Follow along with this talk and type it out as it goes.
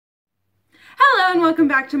Hello and welcome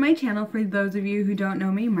back to my channel. For those of you who don't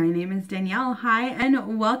know me, my name is Danielle. Hi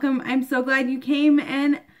and welcome. I'm so glad you came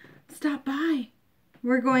and stopped by.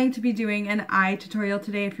 We're going to be doing an eye tutorial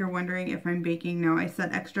today. If you're wondering if I'm baking, no, I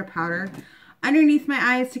set extra powder underneath my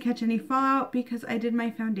eyes to catch any fallout because I did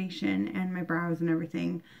my foundation and my brows and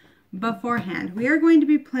everything beforehand. We are going to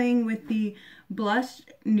be playing with the Blush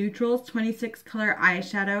Neutrals 26 color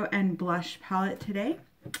eyeshadow and blush palette today.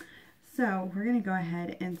 So we're going to go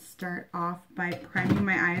ahead and start off by priming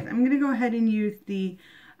my eyes. I'm going to go ahead and use the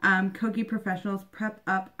Kokie Professionals Prep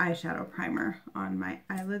Up eyeshadow primer on my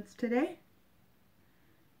eyelids today.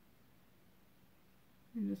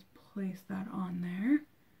 And just place that on there.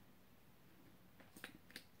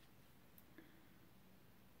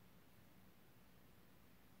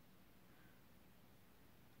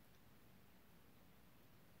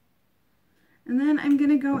 And then I'm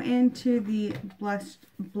going to go into the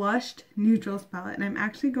Blushed Neutrals palette. And I'm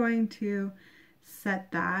actually going to set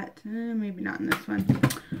that, maybe not in this one.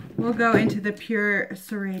 We'll go into the Pure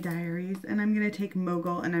Soiree Diaries. And I'm going to take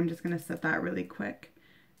Mogul and I'm just going to set that really quick.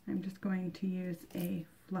 I'm just going to use a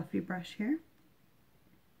fluffy brush here.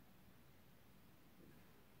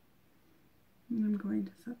 And I'm going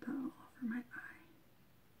to set that all over my eye.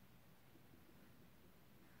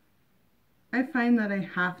 I find that I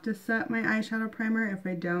have to set my eyeshadow primer. If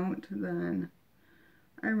I don't, then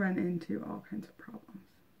I run into all kinds of problems.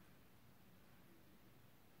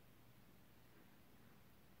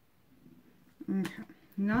 Okay,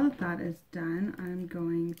 now that that is done, I'm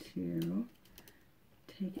going to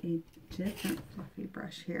take a different fluffy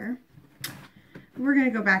brush here. We're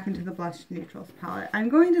going to go back into the Blush Neutrals palette. I'm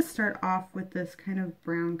going to start off with this kind of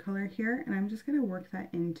brown color here, and I'm just going to work that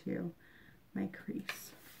into my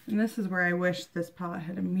crease. And this is where I wish this palette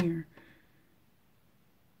had a mirror.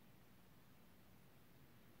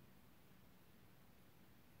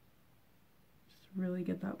 Just really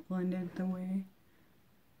get that blended the way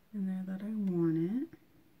in there that I want it.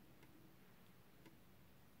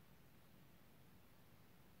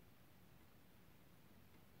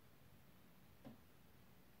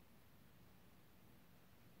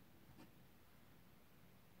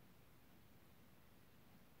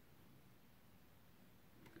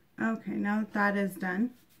 Okay, now that that is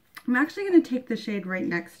done, I'm actually going to take the shade right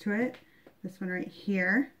next to it, this one right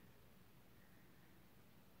here,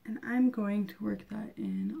 and I'm going to work that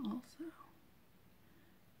in also.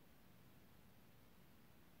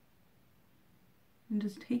 I'm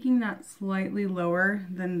just taking that slightly lower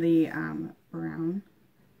than the brown.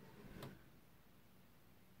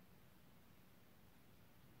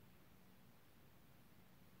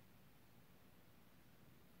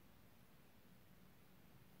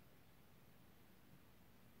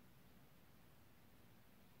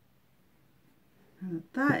 Now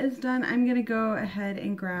that that is done, I'm going to go ahead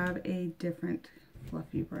and grab a different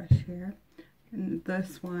fluffy brush here. And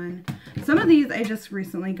this one, some of these I just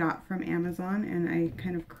recently got from Amazon and I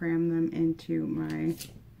kind of crammed them into my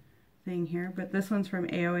thing here. But this one's from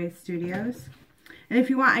AOA Studios. And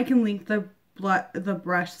if you want, I can link the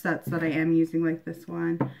brush sets that I am using, like this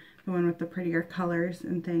one, the one with the prettier colors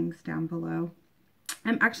and things down below.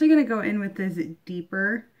 I'm actually going to go in with this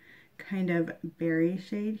deeper kind of berry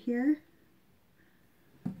shade here.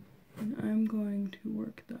 And I'm going to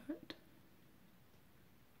work that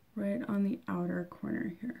right on the outer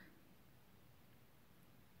corner here.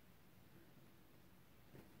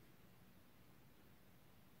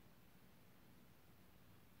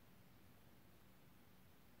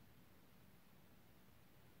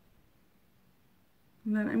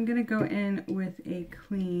 And then I'm going to go in with a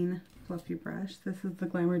clean fluffy brush. This is the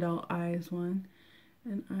Glamour Doll Eyes one.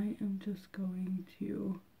 And I am just going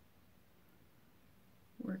to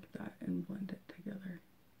work that and blend it together.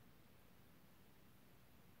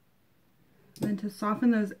 Then to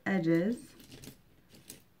soften those edges,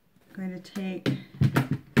 I'm going to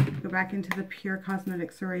go back into the Pure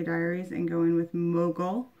Cosmetics Soiree Diaries and go in with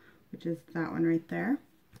Mogul, which is that one right there.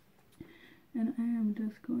 And I am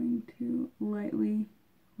just going to lightly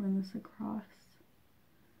run this across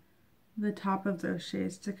the top of those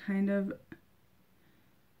shades to kind of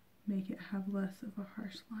make it have less of a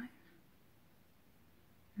harsh line.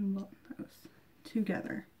 And blend those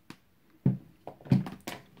together.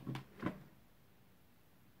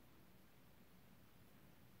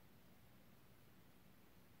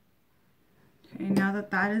 Okay, now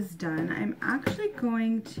that that is done, I'm actually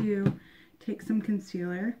going to take some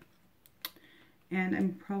concealer and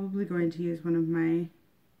I'm probably going to use one of my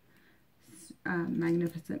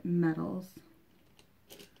Magnificent Metals.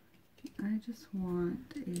 I just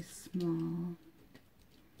want a small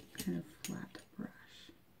kind of flat brush.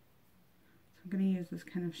 I'm going to use this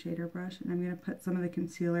kind of shader brush, and I'm going to put some of the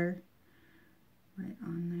concealer right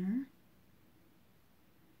on there.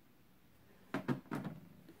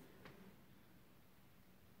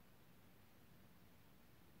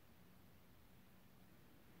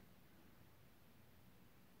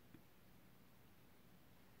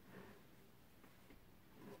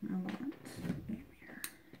 I want a mirror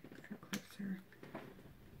extra closer.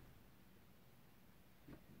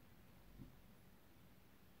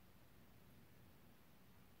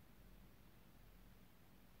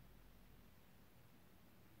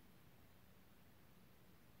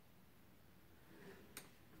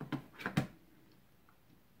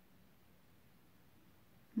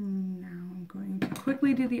 Now I'm going to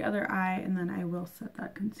quickly do the other eye, and then I will set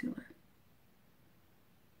that concealer.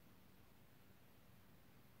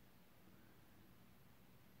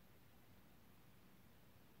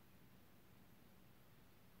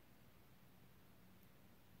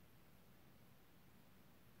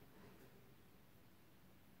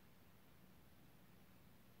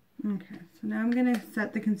 Okay, so now I'm going to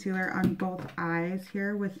set the concealer on both eyes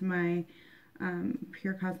here with my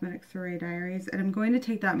Pure Cosmetics Soiree Diaries, and I'm going to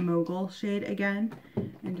take that Mogul shade again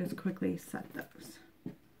and just quickly set those.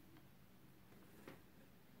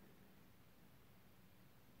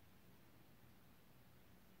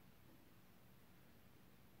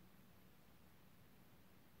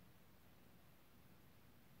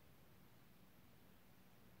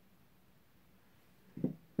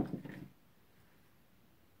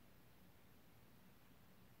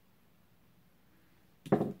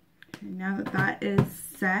 Now that that is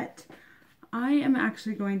set, I am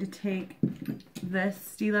actually going to take this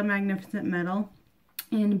Stila Magnificent Metal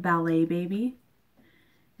in Ballet Baby,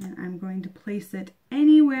 and I'm going to place it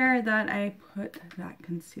anywhere that I put that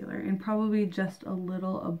concealer, and probably just a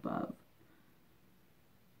little above.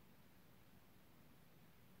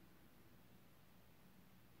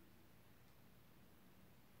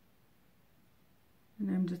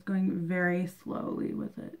 And I'm just going very slowly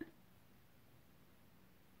with it.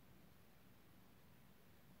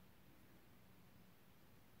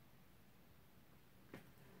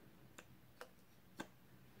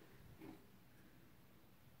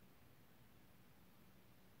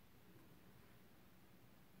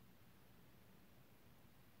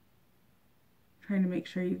 Trying to make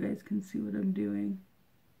sure you guys can see what I'm doing.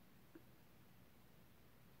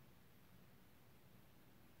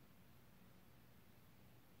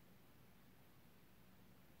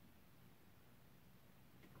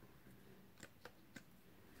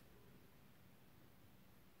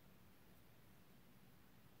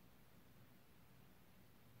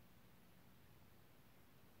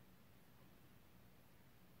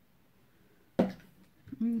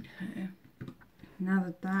 Okay. Now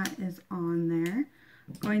that that is on there,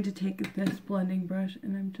 I'm going to take this blending brush,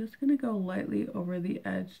 and I'm just going to go lightly over the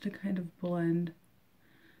edge to kind of blend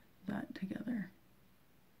that together.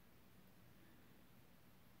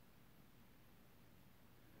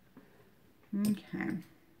 Okay.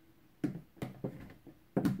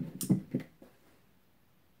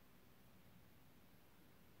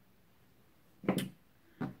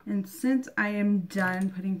 And since I am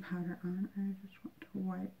done putting powder on, I just want to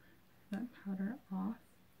wipe that powder off.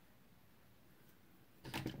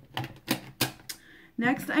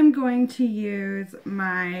 Next, I'm going to use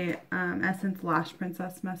my Essence Lash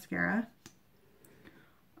Princess Mascara.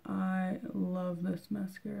 I love this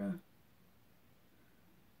mascara.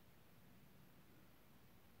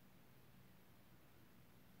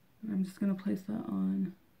 I'm just going to place that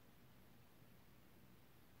on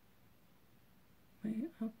my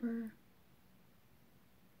upper.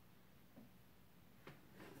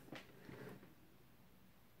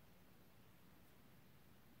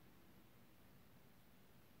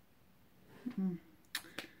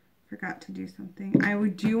 Forgot to do something. I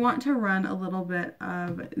do want to run a little bit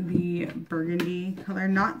of the burgundy color,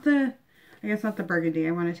 not the, I guess not the burgundy.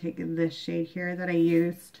 I want to take this shade here that I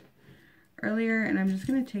used earlier, and I'm just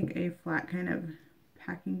going to take a flat kind of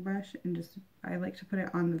packing brush and just, I like to put it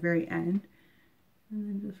on the very end and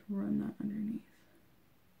then just run that underneath.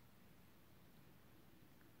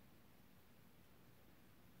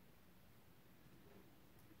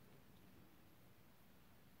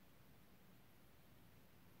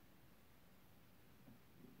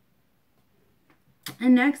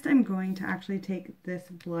 And next I'm going to actually take this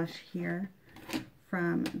blush here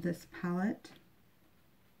from this palette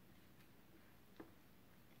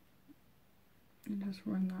and just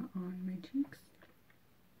run that on my cheeks.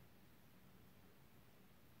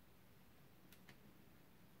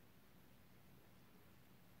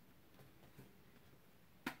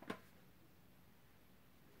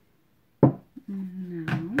 And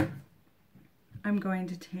now I'm going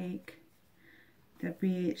to take the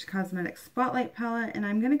Kokie Cosmetics Spotlight palette, and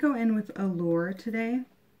I'm going to go in with Allure today,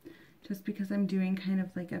 just because I'm doing kind of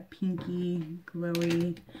like a pinky,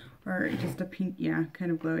 glowy, or just a pink, yeah,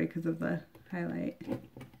 kind of glowy because of the highlight.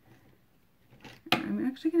 I'm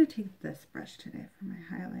actually going to take this brush today for my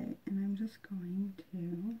highlight, and I'm just going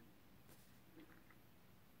to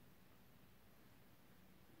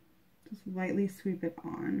just lightly sweep it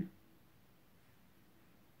on.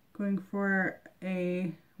 Going for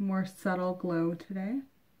a more subtle glow today.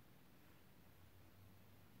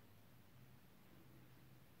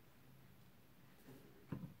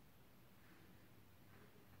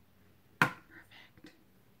 Perfect.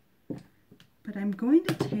 But I'm going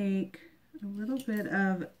to take a little bit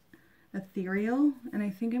of ethereal, and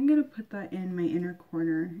I think I'm going to put that in my inner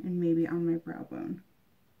corner and maybe on my brow bone.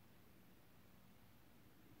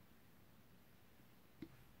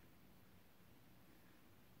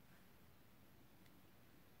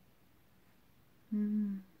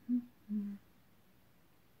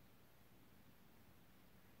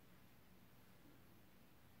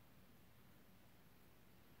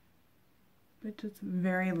 But just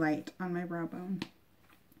very light on my brow bone.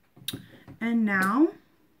 And now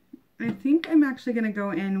I think I'm actually going to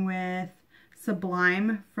go in with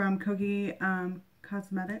Sublime from Kokie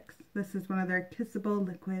Cosmetics. This is one of their Kissable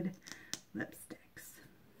liquid lipsticks.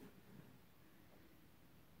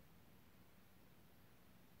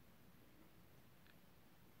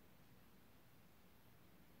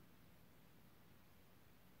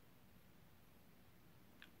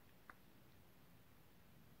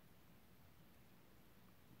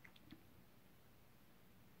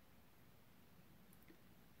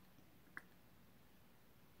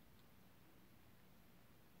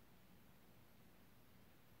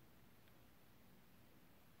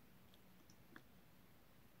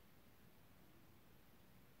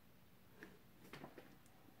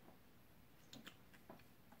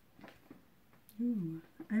 Ooh,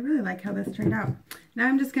 I really like how this turned out. Now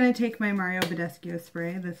I'm just going to take my Mario Badescu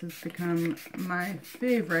spray. This has become my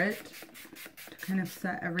favorite to kind of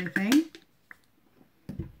set everything.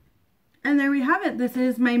 And there we have it. This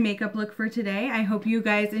is my makeup look for today. I hope you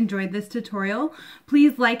guys enjoyed this tutorial.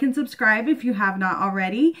 Please like and subscribe if you have not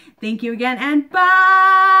already. Thank you again, and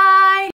bye!